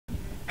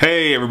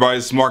Hey everybody,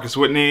 this is Marcus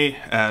Whitney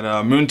at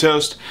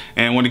Moontoast,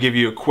 and I want to give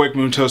you a quick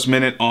Moontoast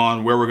minute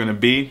on where we're going to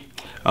be.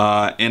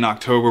 In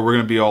October, we're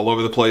going to be all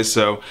over the place.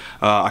 So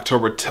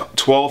October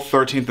 12th,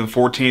 13th, and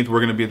 14th, we're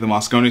going to be at the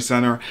Moscone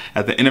Center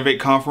at the Innovate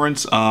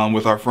Conference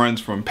with our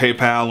friends from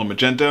PayPal and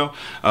Magento,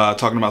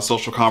 talking about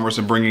social commerce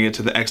and bringing it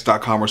to the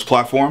x.commerce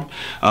platform.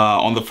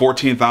 On the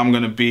 14th, I'm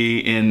going to be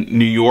in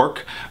New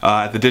York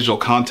at the Digital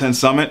Content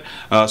Summit,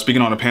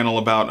 speaking on a panel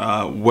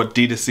about what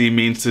D2C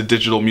means to the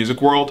digital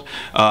music world.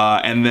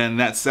 And then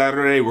that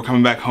Saturday, we're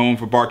coming back home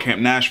for Bar Camp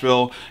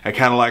Nashville at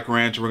Cadillac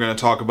Ranch, and we're going to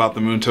talk about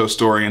the Moontoast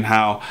story and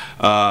how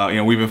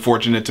we've been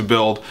fortunate to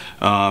build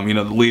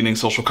the leading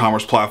social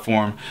commerce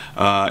platform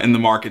in the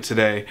market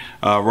today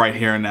right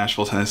here in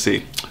Nashville,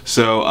 Tennessee.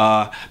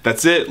 So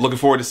that's it. Looking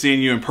forward to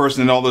seeing you in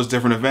person at all those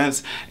different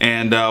events,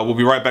 and we'll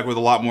be right back with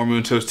a lot more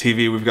Moontoast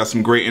TV. We've got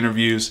some great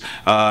interviews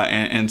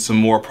and some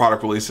more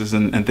product releases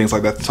and things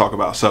like that to talk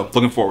about. So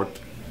looking forward.